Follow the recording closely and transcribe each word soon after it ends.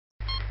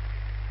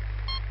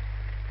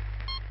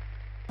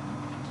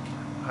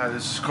Hi,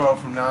 this is Carl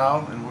from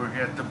NILE, and we're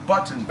here at the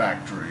Button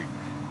Factory.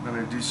 We're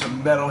going to do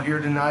some metal here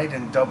tonight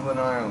in Dublin,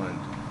 Ireland.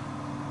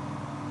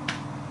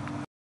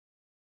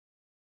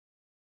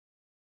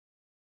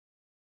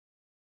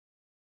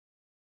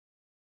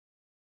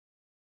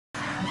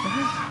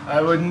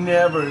 I would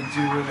never do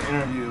an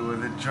interview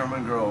with a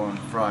German girl on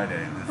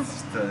Friday.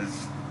 This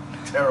is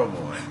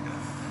terrible.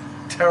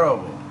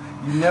 Terrible.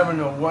 You never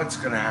know what's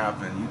going to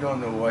happen. You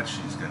don't know what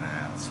she's going to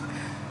ask.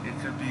 It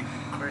could be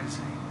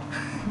crazy.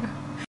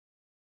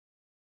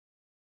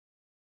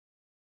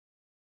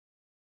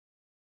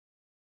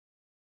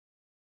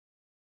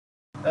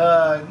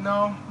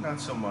 No,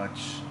 not so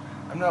much.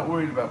 I'm not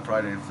worried about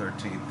Friday the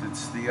 13th.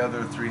 It's the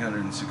other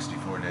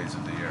 364 days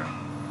of the year.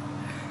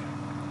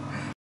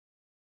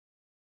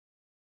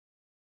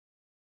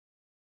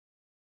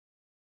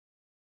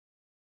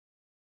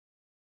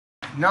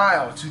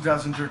 NILE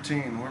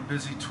 2013. We're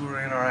busy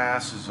touring our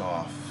asses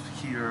off.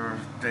 Here,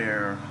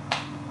 there,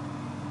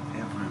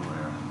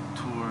 everywhere.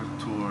 Tour,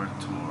 tour,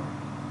 tour.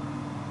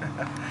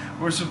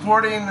 We're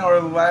supporting our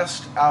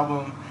last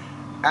album,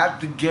 At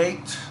the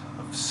Gate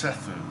of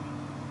Sethu.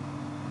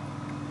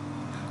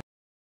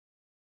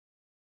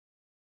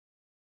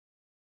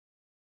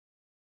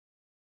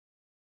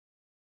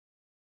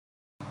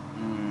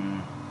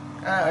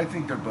 I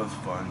think they're both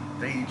fun.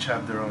 They each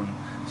have their own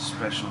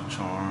special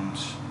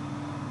charms.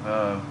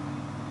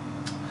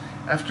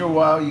 After a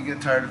while you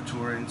get tired of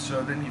touring,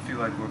 so then you feel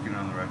like working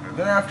on the record.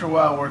 Then after a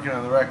while working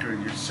on the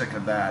record, you're sick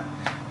of that.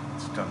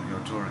 It's time to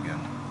go tour again.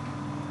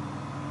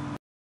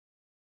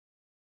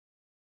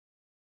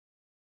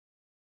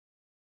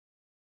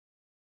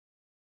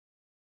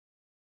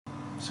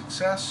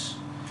 Success?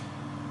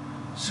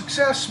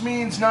 Success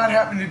means not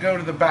having to go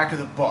to the back of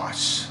the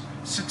bus.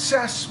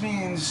 Success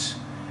means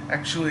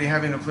actually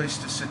having a place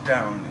to sit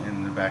down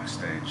in the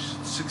backstage.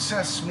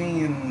 Success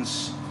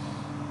means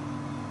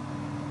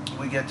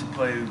we get to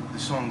play the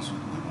songs we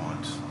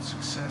want.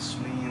 Success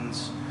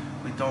means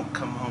we don't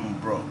come home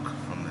broke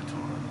from the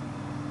tour.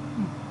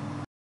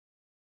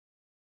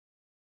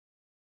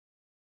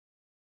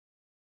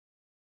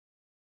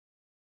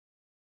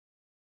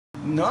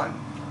 None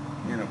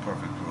in a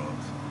perfect world.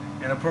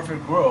 In a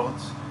perfect world,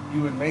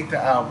 you would make the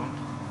album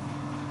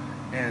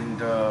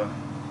and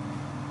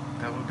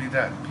that would be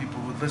that. People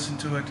would listen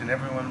to it and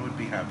everyone would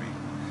be happy.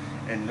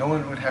 And no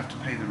one would have to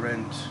pay the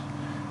rent.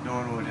 No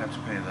one would have to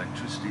pay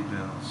electricity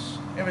bills.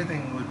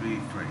 Everything would be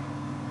free.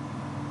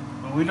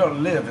 But we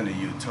don't live in a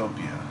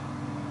utopia.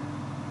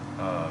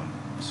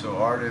 So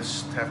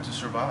artists have to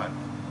survive.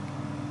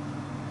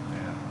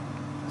 Yeah,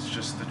 it's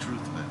just the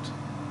truth of it.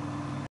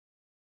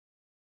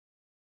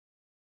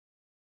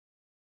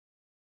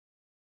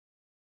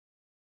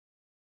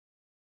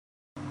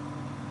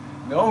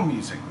 No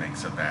music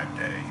makes a bad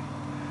day.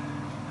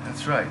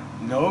 That's right,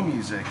 no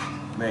music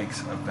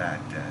makes a bad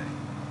day.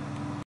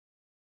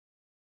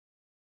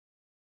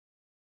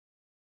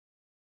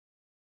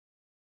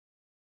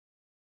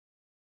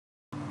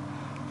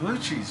 Blue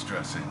cheese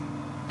dressing.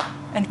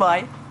 And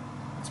why?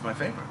 It's my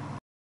favorite.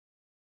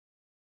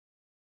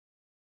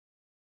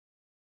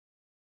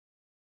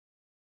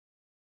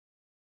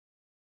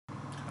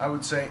 I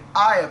would say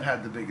I have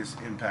had the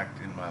biggest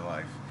impact in my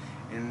life.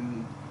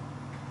 In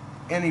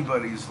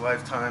anybody's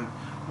lifetime,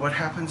 what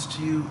happens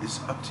to you is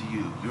up to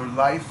you. Your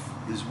life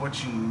is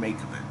what you make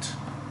of it.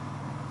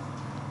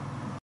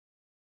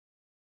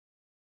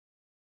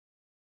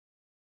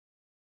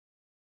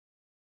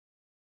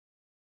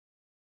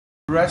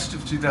 The rest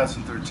of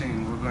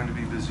 2013, we're going to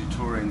be busy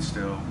touring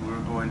still. We're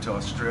going to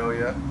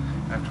Australia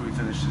after we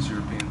finish this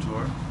European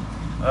tour.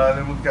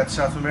 Then we've got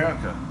South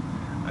America.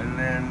 And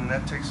then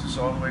that takes us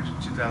all the way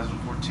to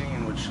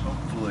 2014, which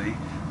hopefully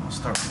we'll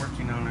start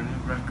working on a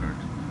new record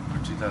for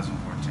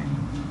 2014.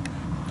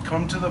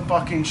 Come to the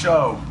fucking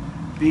show.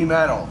 Be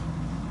metal.